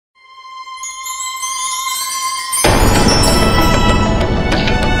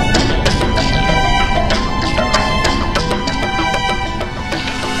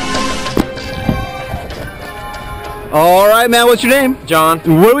All right, man. What's your name? John.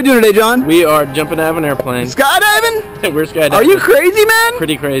 What are we doing today, John? We are jumping out of an airplane. Skydiving? We're skydiving. Are you crazy, man?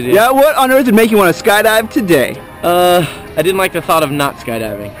 Pretty crazy. Yeah, what on earth would make you want to skydive today? I didn't like the thought of not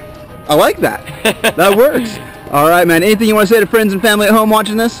skydiving. I like that. That works. All right, man. Anything you want to say to friends and family at home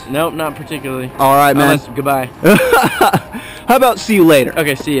watching this? Nope, not particularly. All right, man. Goodbye. How about see you later?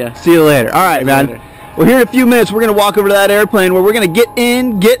 Okay, see ya. See you later. All right, man. Later. Well, here in a few minutes, we're going to walk over to that airplane where we're going to get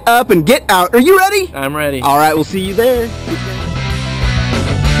in, get up, and get out. Are you ready? I'm ready. All right, we'll see you there.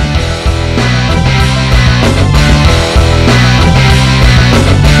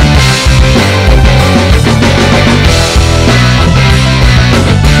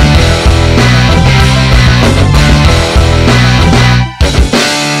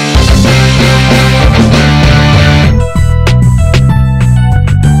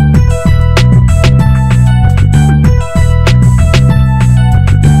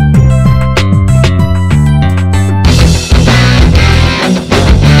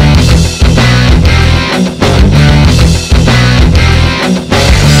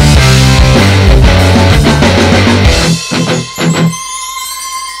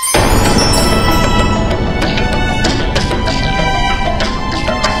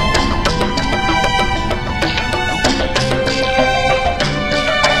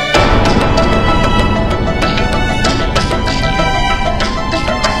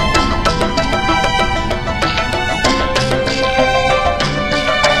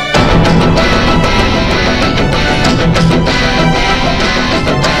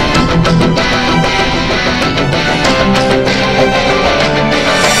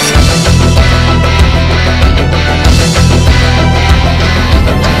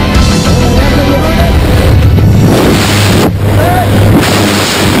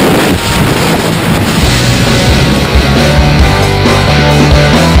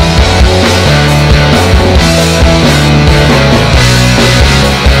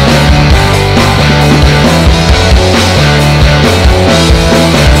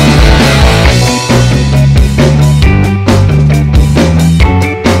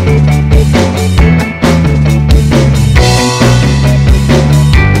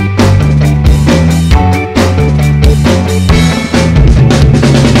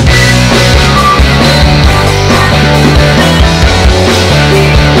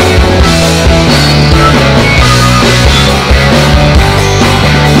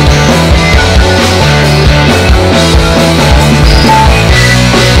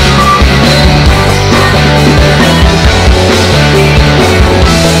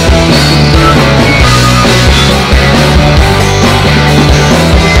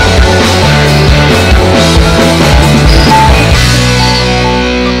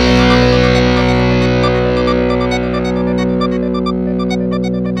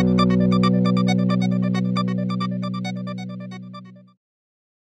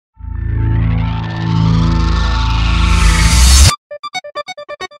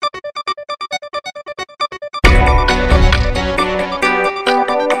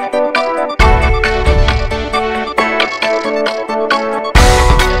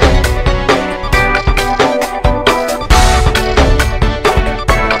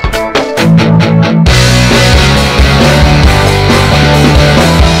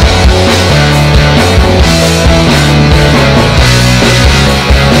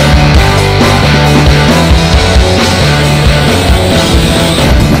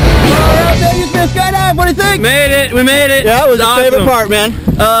 We made it. Yeah, it was your awesome. favorite part, man.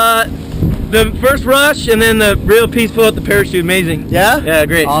 The first rush and then the real peaceful at the parachute. Amazing. Yeah? Yeah,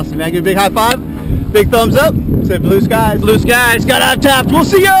 great. Awesome, man. Give a big high five. Big thumbs up. Say blue skies. Blue skies. Skydive Taft. We'll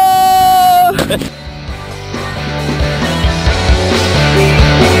see ya!